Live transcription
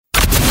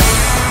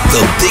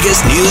The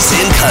biggest news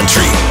in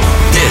country.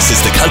 This is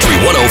the Country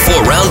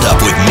 104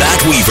 Roundup with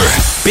Matt Weaver.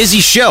 Busy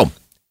show.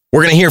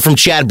 We're going to hear from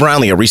Chad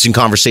Brownlee, a recent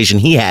conversation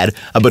he had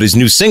about his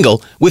new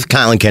single with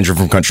Kyle and Kendra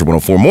from Country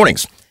 104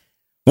 Mornings.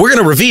 We're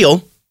going to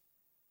reveal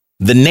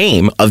the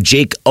name of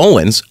Jake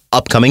Owen's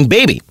upcoming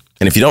baby.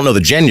 And if you don't know the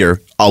gender,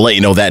 I'll let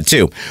you know that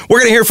too. We're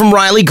going to hear from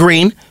Riley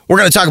Green. We're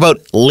going to talk about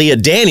Leah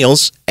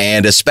Daniels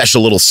and a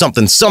special little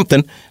something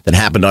that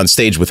happened on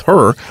stage with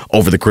her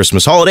over the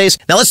Christmas holidays.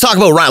 Now let's talk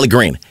about Riley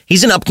Green.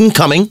 He's an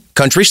up-and-coming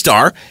country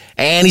star,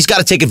 and he's got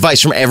to take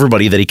advice from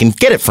everybody that he can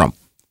get it from.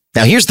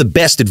 Now here's the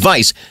best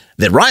advice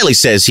that Riley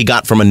says he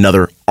got from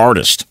another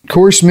artist.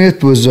 Corey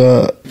Smith was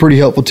pretty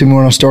helpful to me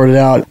when I started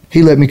out.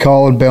 He let me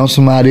call and bounce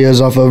some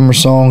ideas off of him or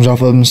songs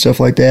off of him and stuff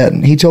like that.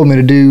 And he told me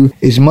to do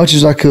as much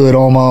as I could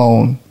on my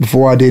own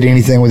before I did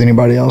anything with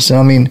anybody else. And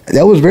I mean,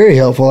 that was very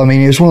helpful. I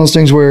mean, it's one of those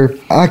things where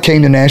I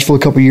came to Nashville a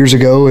couple years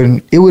ago,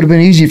 and it would have been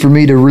easy for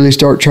me to really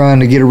start trying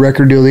to get a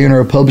record deal in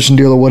or a publishing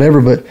deal or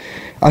whatever. But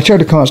I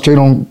tried to concentrate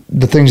on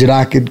the things that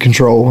I could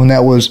control. And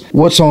that was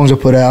what songs I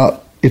put out,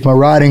 if my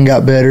writing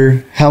got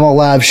better, how my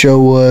live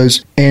show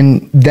was,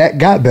 and that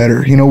got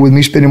better, you know, with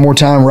me spending more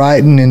time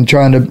writing and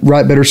trying to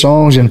write better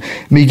songs and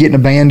me getting a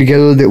band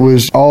together that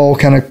was all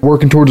kind of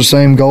working towards the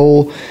same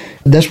goal.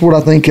 That's what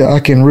I think I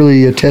can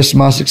really attest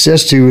my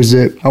success to, is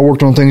that I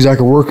worked on things I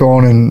could work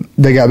on and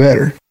they got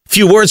better.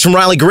 Few words from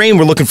Riley Green.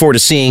 We're looking forward to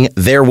seeing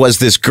There Was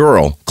This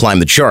Girl climb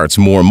the charts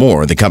more and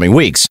more in the coming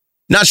weeks.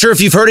 Not sure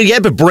if you've heard it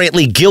yet, but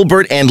Brantley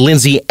Gilbert and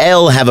Lindsay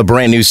L. have a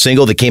brand new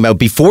single that came out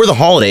before the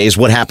holidays,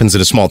 What Happens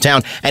in a Small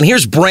Town. And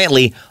here's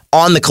Brantley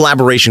on the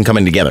collaboration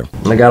coming together.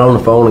 I got on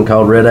the phone and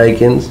called Red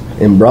Akins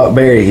and Brock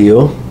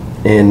Berryhill,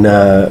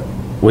 and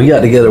we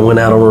got together and went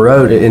out on the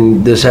road,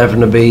 and this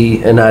happened to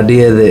be an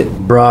idea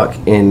that Brock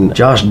and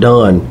Josh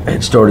Dunn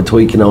had started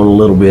tweaking on a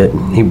little bit.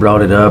 He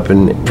brought it up,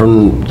 and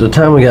from the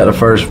time we got the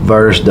first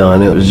verse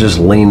done, it was just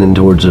leaning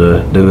towards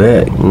a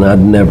duet, and I'd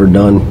never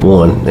done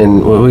one.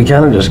 And we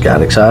kind of just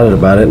got excited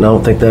about it, and I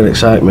don't think that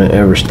excitement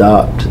ever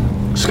stopped.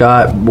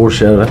 Scott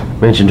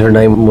Borchetta mentioned her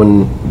name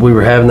when we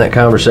were having that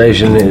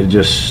conversation, and it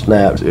just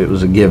snapped. It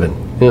was a given.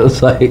 It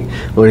was like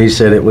when he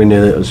said it, we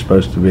knew that it was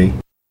supposed to be.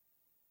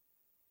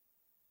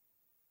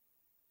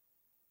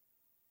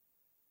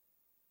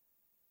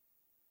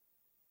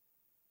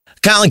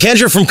 Kyle and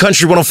Kendra from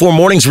Country 104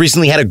 Mornings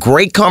recently had a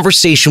great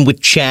conversation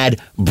with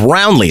Chad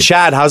Brownlee.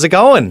 Chad, how's it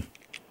going?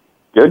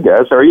 Good,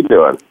 guys. How are you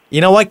doing?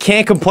 You know what?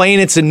 Can't complain.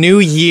 It's a new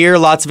year.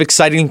 Lots of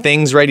exciting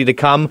things ready to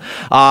come.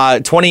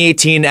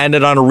 2018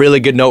 ended on a really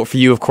good note for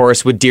you, of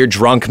course, with Dear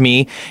Drunk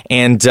Me.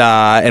 And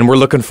we're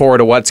looking forward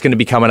to what's going to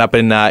be coming up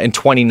in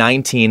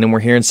 2019. And we're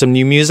hearing some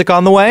new music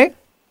on the way.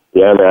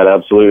 Yeah, man,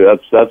 absolutely.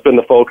 That's been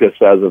the focus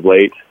as of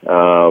late.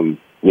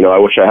 I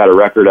wish I had a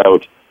record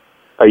out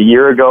a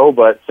year ago,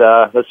 but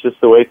that's just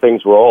the way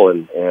things roll.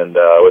 And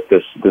with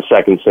the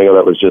second single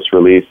that was just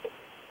released,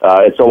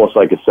 it's almost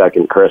like a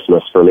second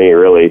Christmas for me,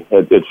 really.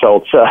 It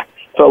felt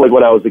like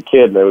when I was a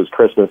kid and it was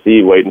Christmas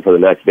Eve waiting for the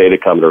next day to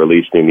come to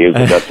release new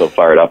music. That's so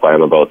fired up I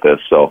am about this.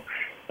 So,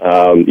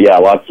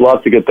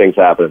 lots of good things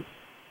happening.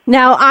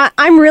 Now,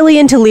 I'm really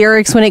into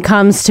lyrics when it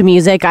comes to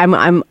music.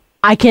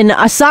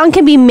 A song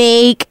can be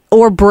make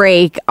or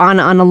break on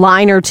a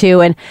line or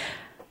two, and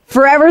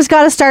Forever's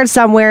got to start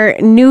somewhere.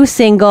 New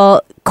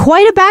single,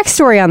 quite a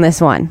backstory on this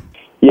one.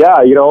 Yeah,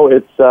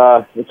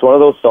 it's one of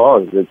those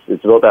songs.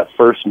 It's about that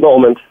first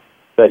moment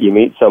that you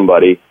meet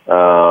somebody,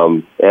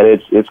 and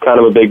it's kind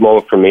of a big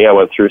moment for me. I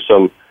went through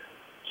some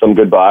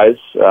goodbyes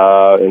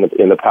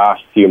in the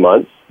past few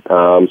months,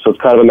 so it's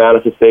kind of a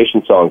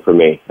manifestation song for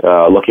me,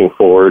 looking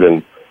forward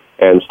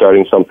and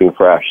starting something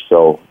fresh.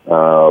 So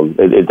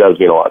it does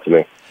mean a lot to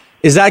me.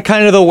 Is that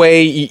kind of the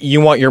way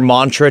you want your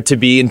mantra to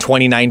be in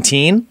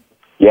 2019?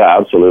 Yeah,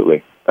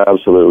 absolutely.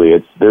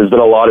 Absolutely. There's been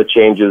a lot of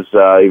changes,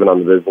 even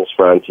on the business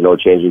front,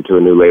 changing to a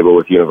new label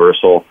with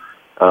Universal.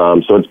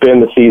 So it's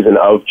been the season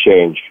of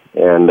change.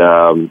 And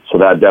so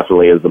that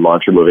definitely is the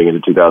mantra moving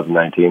into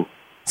 2019.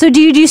 So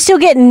do you still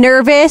get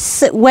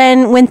nervous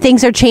when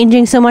things are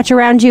changing so much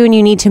around you and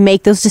you need to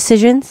make those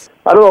decisions?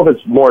 I don't know if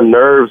it's more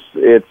nerves.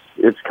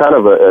 It's kind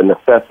of a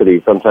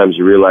necessity. Sometimes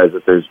you realize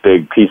that there's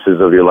big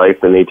pieces of your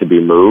life that need to be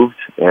moved,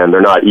 and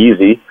they're not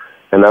easy.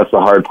 And that's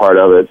the hard part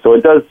of it. So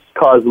it does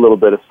cause a little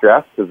bit of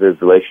stress because there's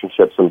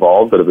relationships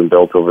involved that have been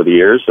built over the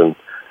years, and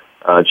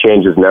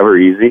change is never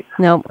easy.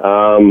 Nope.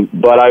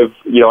 But I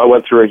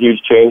went through a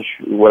huge change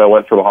when I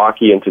went from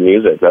hockey into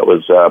music. That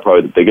was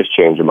probably the biggest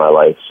change in my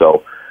life.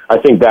 So I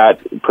think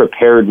that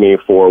prepared me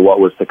for what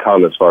was to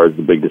come as far as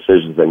the big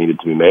decisions that needed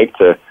to be made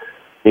to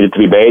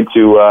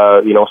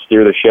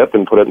steer the ship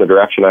and put it in the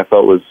direction I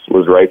felt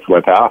was right for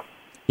my path.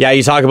 Yeah,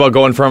 you talk about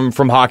going from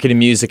hockey to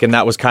music, and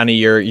that was kind of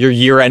your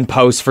year-end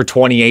post for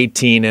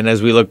 2018. And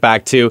as we look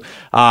back to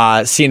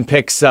seeing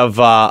pics of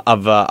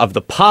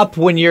the pup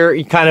when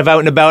you're kind of out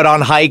and about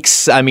on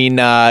hikes, I mean,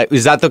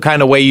 is that the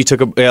kind of way you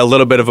took a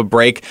little bit of a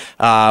break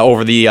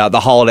over the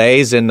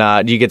holidays? And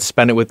do you get to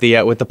spend it with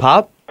the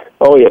pup?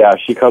 Oh yeah,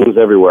 she comes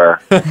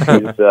everywhere.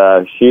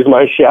 She's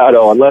my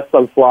shadow. Unless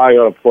I'm flying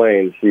on a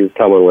plane, she's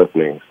coming with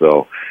me.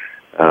 So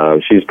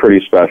She's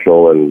pretty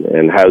special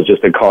and has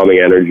just a calming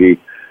energy.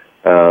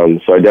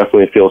 So I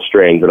definitely feel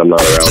strange that I'm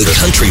not around The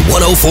her. Country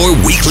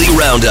 104 Weekly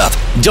Roundup.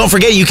 Don't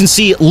forget, you can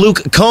see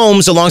Luke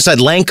Combs alongside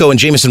Lanko and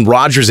Jameson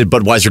Rogers at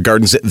Budweiser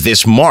Gardens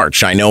this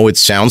March. I know it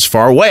sounds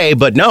far away,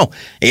 but no,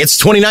 it's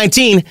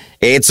 2019.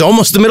 It's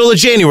almost the middle of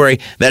January.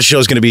 That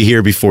show's going to be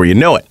here before you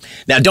know it.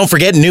 Now, don't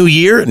forget, new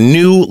year,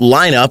 new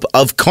lineup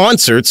of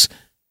concerts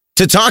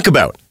to talk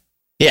about.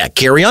 Yeah,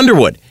 Carrie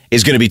Underwood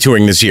is going to be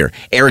touring this year.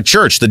 Eric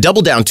Church, the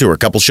Double Down Tour, a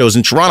couple shows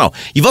in Toronto.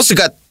 You've also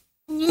got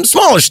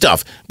smaller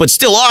stuff, but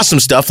still awesome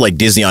stuff like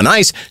Disney on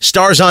Ice,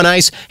 Stars on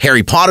Ice,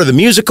 Harry Potter the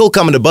Musical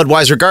coming to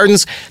Budweiser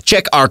Gardens.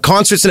 Check our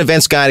concerts and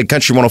events guide at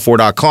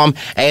country104.com.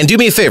 And do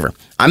me a favor.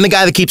 I'm the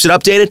guy that keeps it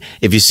updated.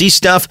 If you see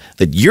stuff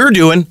that you're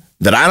doing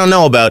that I don't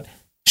know about,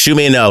 shoot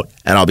me a note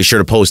and I'll be sure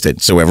to post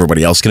it so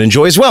everybody else can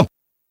enjoy as well.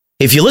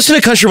 If you listen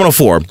to Country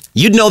 104,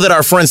 you'd know that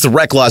our friends the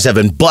Reclaws have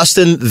been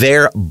busting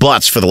their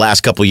butts for the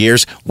last couple of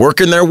years,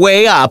 working their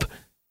way up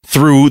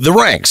through the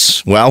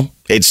ranks. Well,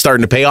 it's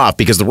starting to pay off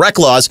because the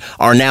Reclaws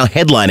are now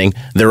headlining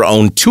their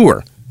own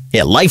tour.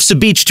 Yeah, Life's a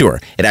Beach Tour.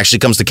 It actually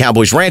comes to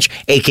Cowboys Ranch,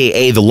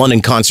 a.k.a. the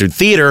London Concert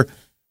Theatre,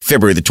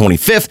 February the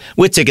 25th,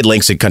 with ticket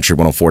links at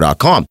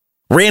country104.com.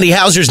 Randy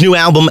Houser's new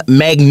album,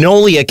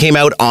 Magnolia, came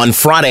out on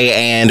Friday,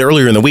 and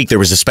earlier in the week, there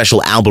was a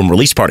special album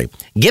release party.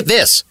 Get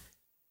this.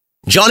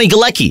 Johnny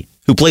Galecki,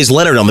 who plays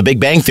Leonard on The Big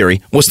Bang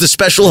Theory, was the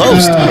special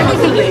host.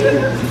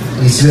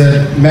 He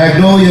said,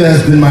 Magnolia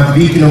has been my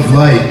beacon of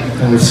light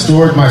and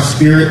restored my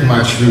spirit and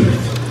my truth.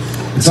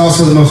 It's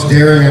also the most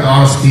daring and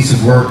honest piece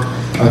of work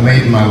I've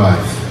made in my life.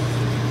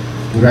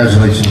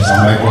 Congratulations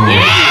on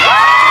Magnolia.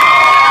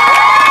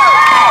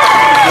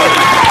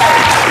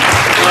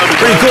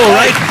 Pretty cool,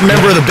 right?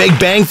 Member of The Big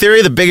Bang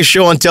Theory, the biggest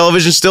show on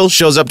television still,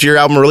 shows up to your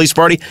album release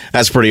party.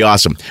 That's pretty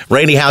awesome.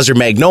 Randy Houser,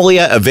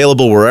 Magnolia,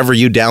 available wherever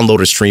you download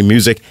or stream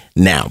music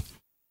now.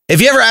 If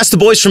you ever ask the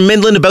boys from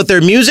Midland about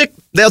their music,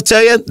 they'll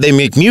tell you they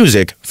make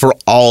music for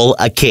all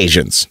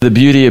occasions. The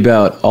beauty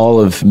about all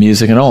of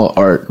music and all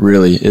art,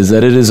 really, is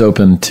that it is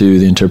open to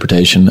the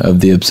interpretation of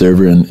the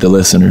observer and the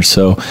listener.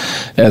 So,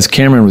 as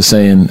Cameron was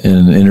saying in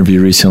an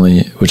interview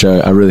recently, which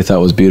I really thought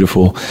was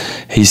beautiful,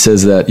 he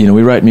says that,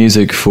 we write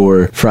music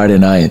for Friday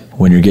night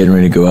when you're getting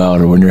ready to go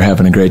out or when you're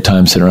having a great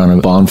time sitting around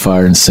a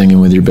bonfire and singing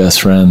with your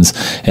best friends.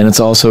 And it's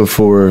also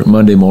for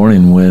Monday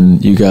morning when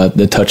you got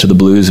the touch of the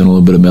blues and a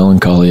little bit of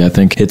melancholy. I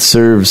think it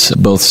serves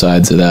both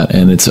sides of that,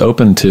 and it's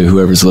open to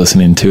whoever's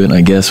listening to it, and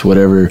I guess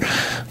whatever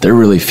they're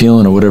really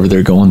feeling or whatever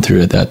they're going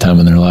through at that time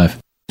in their life.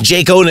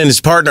 Jake Owen and his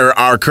partner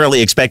are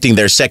currently expecting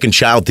their second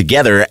child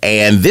together,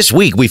 and this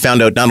week we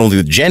found out not only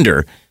the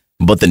gender,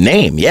 but the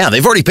name. Yeah,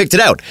 they've already picked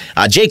it out.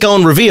 Jake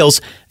Owen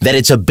reveals that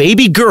it's a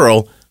baby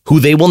girl who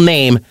they will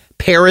name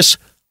Paris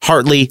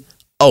Hartley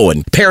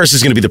Owen. Paris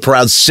is going to be the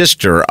proud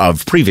sister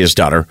of previous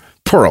daughter,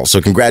 Pearl,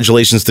 so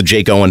congratulations to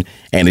Jake Owen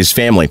and his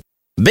family.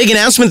 Big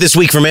announcement this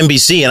week from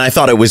NBC, and I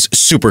thought it was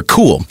super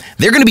cool.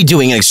 They're going to be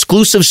doing an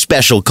exclusive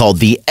special called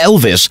the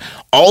Elvis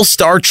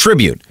All-Star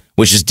Tribute,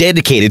 which is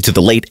dedicated to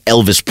the late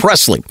Elvis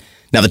Presley.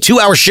 Now, the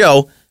 2-hour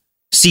show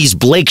sees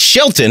Blake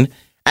Shelton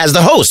as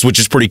the host, which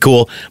is pretty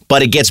cool,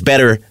 but it gets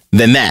better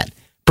than that.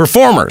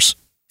 Performers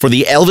for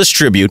the Elvis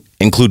tribute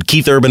include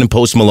Keith Urban and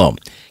Post Malone,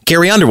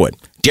 Carrie Underwood,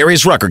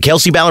 Darius Rucker,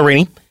 Kelsey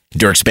Ballerini,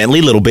 Dierks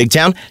Bentley, Little Big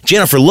Town,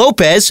 Jennifer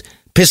Lopez,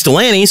 Pistol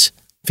Annie's,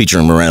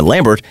 featuring Miranda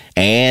Lambert,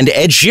 and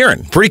Ed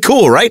Sheeran. Pretty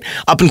cool, right?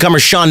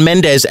 Up-and-comers Shawn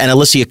Mendes and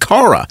Alicia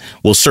Cara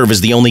will serve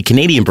as the only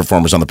Canadian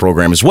performers on the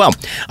program as well.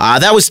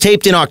 That was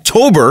taped in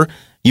October.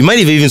 You might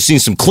have even seen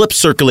some clips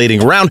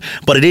circulating around,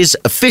 but it is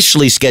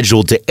officially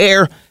scheduled to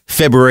air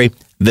February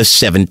the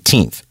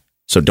 17th.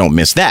 So don't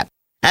miss that.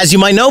 As you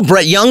might know,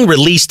 Brett Young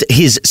released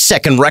his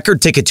second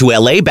record, Ticket to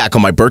LA, back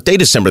on my birthday,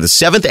 December the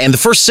 7th, and the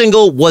first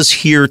single was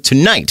Here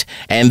Tonight.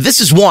 And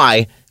this is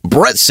why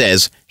Brett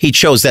says he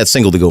chose that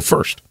single to go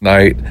first.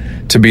 Night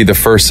to be the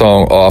first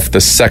song off the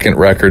second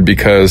record,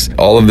 because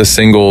all of the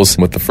singles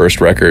with the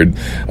first record,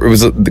 it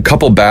was a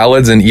couple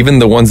ballads, and even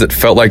the ones that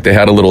felt like they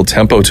had a little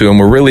tempo to them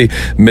were really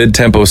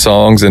mid-tempo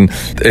songs, and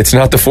it's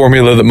not the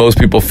formula that most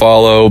people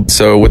follow.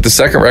 So with the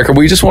second record,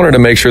 we just wanted to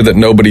make sure that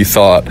nobody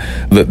thought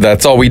that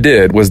that's all we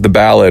did was the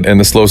ballad and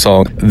the slow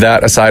song.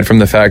 That aside from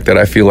the fact that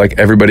I feel like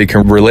everybody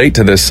can relate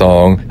to this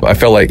song, I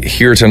felt like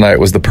Here Tonight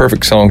was the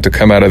perfect song to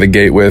come out of the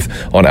gate with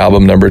on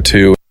album number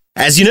 2.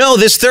 As you know,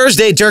 this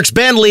Thursday, Dierks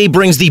Bentley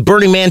brings the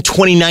Burning Man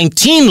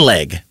 2019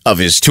 leg of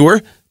his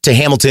tour to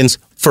Hamilton's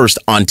First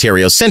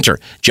Ontario Centre.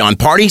 John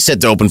Party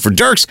set to open for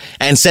Dierks,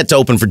 and set to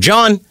open for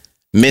John,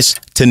 Miss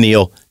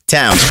Tennille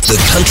Towns. The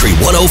Country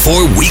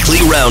 104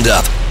 Weekly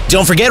Roundup.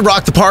 Don't forget,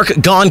 Rock the Park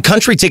Gone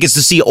Country tickets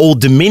to see Old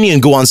Dominion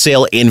go on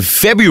sale in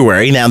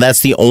February. Now,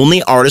 that's the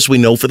only artist we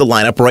know for the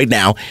lineup right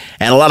now.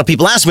 And a lot of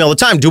people ask me all the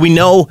time, do we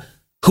know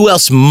who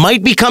else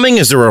might be coming?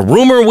 Is there a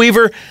rumor,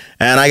 Weaver?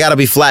 And I got to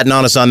be flat and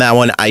honest on that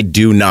one. I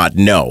do not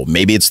know.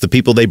 Maybe it's the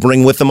people they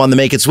bring with them on the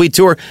Make It Sweet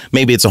tour.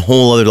 Maybe it's a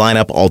whole other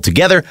lineup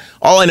altogether.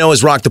 All I know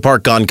is Rock the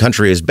Park Gone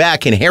Country is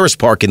back in Harris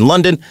Park in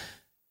London.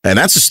 And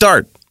that's a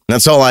start.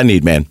 That's all I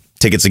need, man.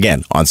 Tickets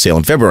again on sale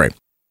in February.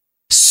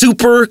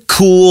 super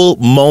cool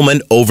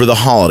moment over the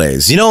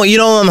holidays. You know,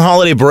 on the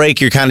holiday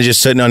break, you're kind of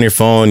just sitting on your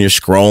phone, you're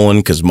scrolling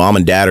because mom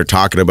and dad are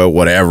talking about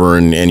whatever,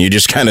 and you're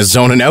just kind of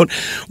zoning out.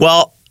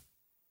 Well,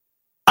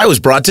 I was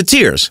brought to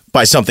tears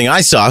by something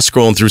I saw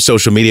scrolling through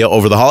social media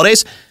over the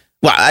holidays.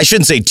 Well, I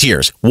shouldn't say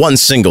tears, one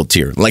single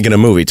tear, like in a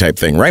movie type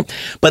thing, right?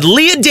 But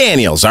Leah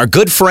Daniels, our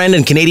good friend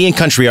and Canadian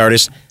country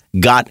artist,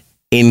 got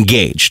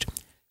engaged.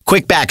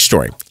 Quick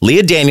backstory.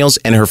 Leah Daniels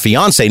and her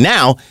fiance,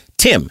 now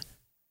Tim,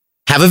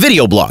 have a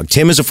video blog.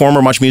 Tim is a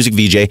former Much Music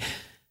VJ.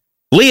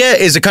 Leah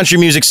is a country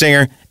music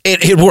singer.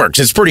 It works.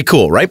 It's pretty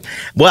cool, right?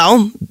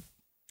 Well,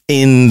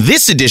 in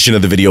this edition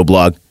of the video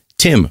blog,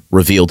 Tim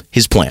revealed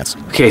his plans.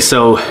 Okay,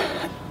 so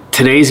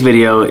today's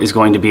video is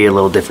going to be a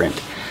little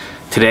different.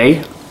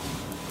 Today,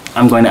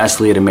 I'm going to ask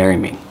Leah to marry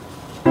me.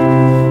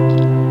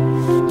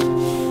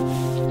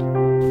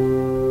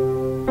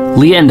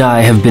 Leah and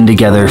I have been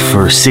together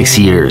for 6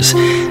 years,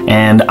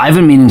 and I've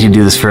been meaning to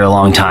do this for a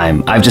long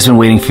time. I've just been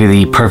waiting for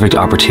the perfect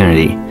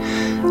opportunity.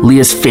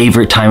 Leah's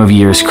favorite time of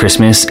year is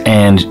Christmas,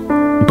 and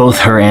both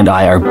her and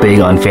I are big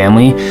on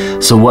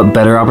family, so what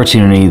better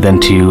opportunity than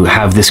to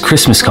have this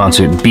Christmas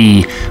concert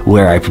be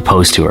where I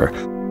propose to her.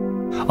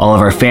 All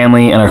of our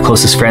family and our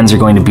closest friends are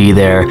going to be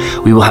there.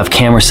 We will have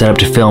cameras set up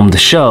to film the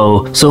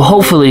show, so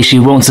hopefully she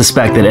won't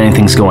suspect that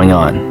anything's going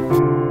on.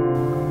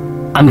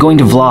 I'm going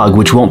to vlog,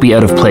 which won't be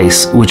out of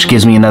place, which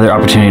gives me another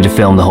opportunity to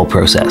film the whole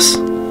process.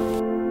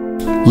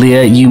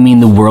 Leah, you mean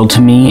the world to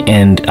me,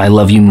 and I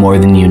love you more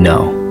than you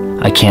know.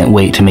 I can't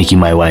wait to make you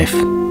my wife.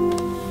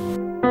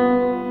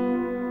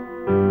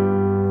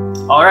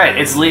 All right,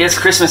 it's Leah's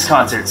Christmas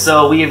concert,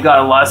 so we have got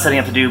a lot of setting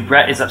up to do.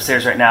 Brett is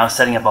upstairs right now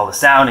setting up all the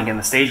sound and getting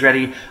the stage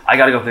ready. I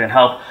gotta go up there and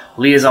help.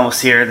 Leah's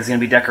almost here. There's gonna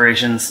be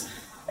decorations,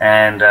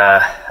 and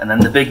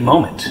then the big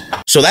moment.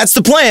 So that's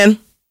the plan.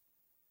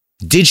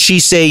 Did she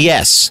say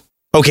yes?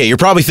 Okay, you're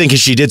probably thinking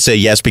she did say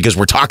yes because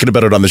we're talking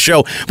about it on the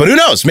show, but who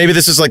knows? Maybe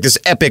this is like this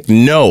epic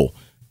no.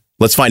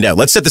 Let's find out.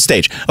 Let's set the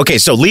stage. Okay,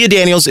 so Leah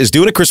Daniels is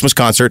doing a Christmas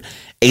concert.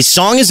 A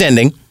song is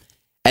ending,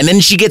 and then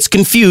she gets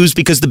confused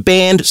because the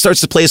band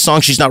starts to play a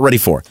song she's not ready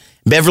for.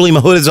 Beverly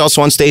Mahood is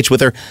also on stage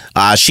with her.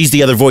 She's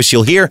the other voice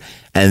you'll hear.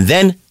 And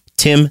then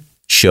Tim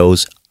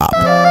shows up.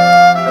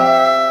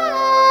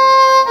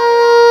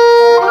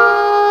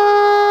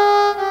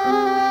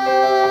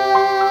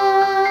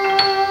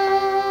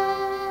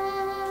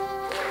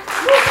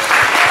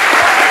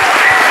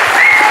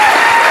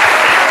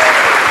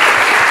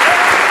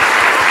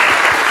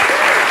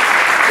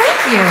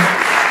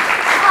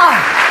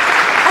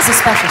 That's a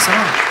special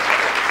song.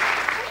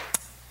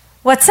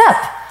 What's up?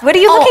 What are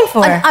you looking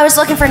for? I was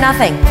looking for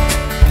nothing.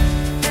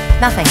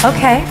 Nothing.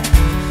 Okay.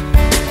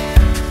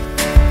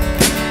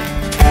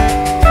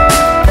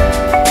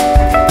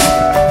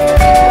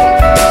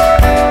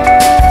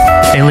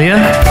 Hey, Leah?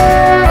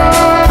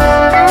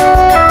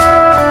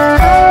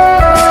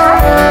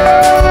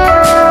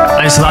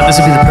 I just thought this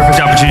would be the perfect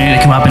opportunity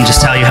to come up and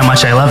just tell you how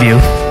much I love you.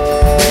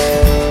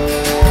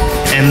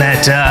 And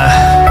that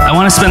I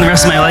want to spend the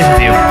rest of my life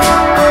with you.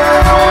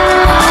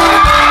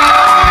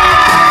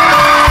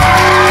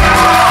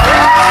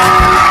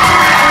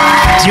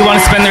 Do you want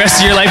to spend the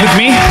rest of your life with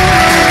me?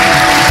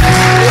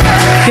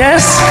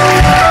 Yes?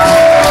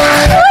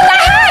 What the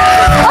heck?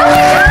 Oh my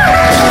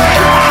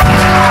God!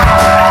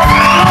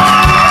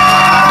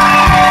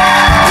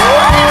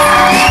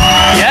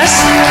 Yes?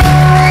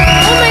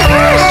 Oh my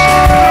gosh!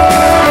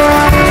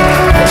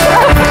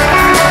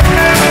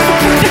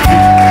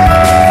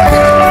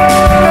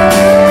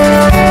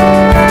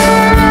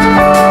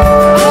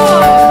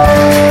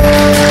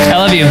 I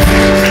love you.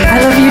 I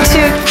love you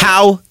too.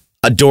 How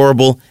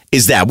adorable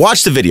is that?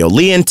 Watch the video.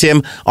 Leah and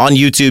Tim on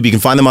YouTube. You can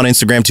find them on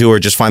Instagram too, or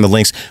just find the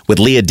links with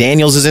Leah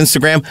Daniels'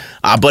 Instagram.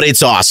 But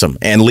it's awesome.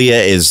 And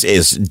Leah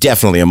is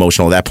definitely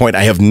emotional at that point.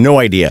 I have no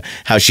idea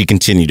how she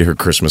continued her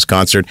Christmas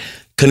concert.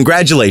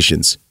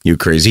 Congratulations, you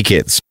crazy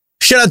kids.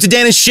 Shout out to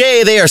Dan and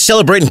Shay. They are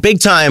celebrating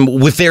big time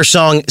with their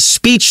song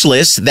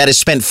Speechless that has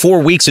spent 4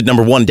 weeks at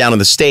 #1 down in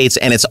the States.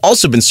 And it's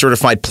also been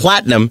certified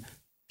platinum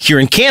here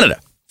in Canada.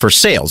 For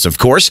sales, of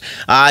course.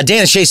 Dan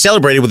and Shay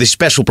celebrated with a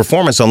special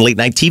performance on late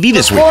night TV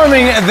this week.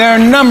 Performing their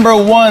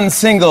 #1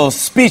 single,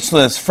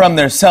 Speechless, from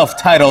their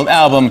self-titled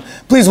album.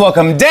 Please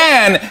welcome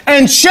Dan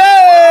and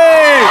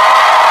Shay!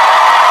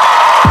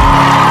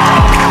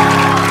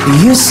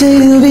 You say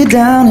you'll be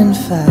down in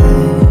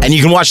 5. And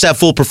you can watch that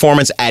full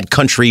performance at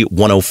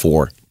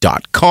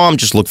country104.com.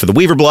 Just look for the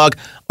Weaver blog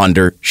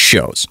under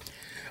shows.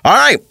 All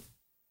right.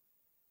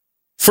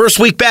 First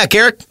week back,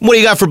 Eric. What do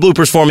you got for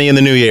bloopers for me in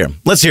the new year?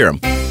 Let's hear them.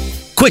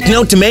 Quick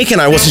note to make, and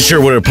I wasn't sure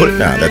where to put it.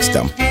 Nah, that's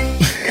dumb.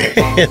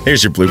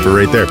 There's your blooper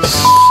right there.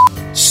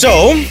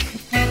 So,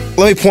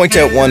 let me point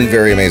out one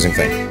very amazing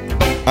thing.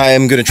 I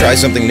am going to try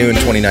something new in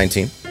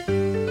 2019.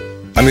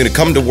 I'm going to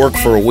come to work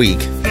for a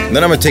week, and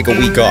then I'm going to take a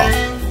week off.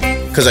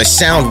 Because I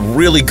sound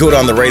really good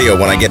on the radio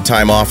when I get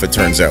time off, it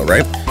turns out,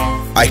 right?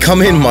 I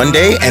come in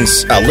Monday, and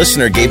a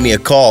listener gave me a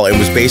call and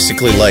was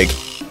basically like,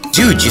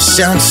 dude, you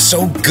sound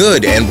so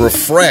good and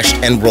refreshed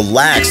and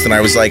relaxed. And I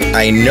was like,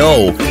 I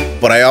know.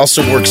 but I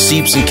also work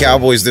Seeps and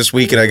Cowboys this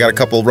week, and I got a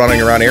couple running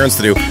around errands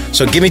to do.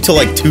 So give me till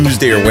like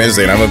Tuesday or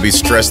Wednesday, and I'm gonna be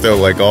stressed out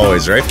like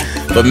always, right?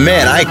 But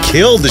man, I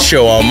killed the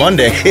show on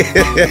Monday.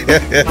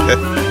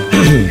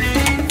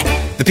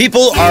 The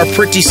people are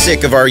pretty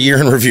sick of our year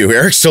in review,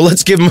 Eric. So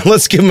let's give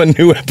them a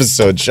new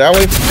episode, shall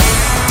we?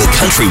 The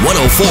Country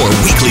 104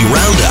 Weekly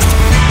Roundup.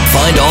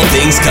 Find all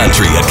things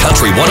country at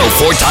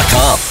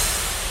country104.com.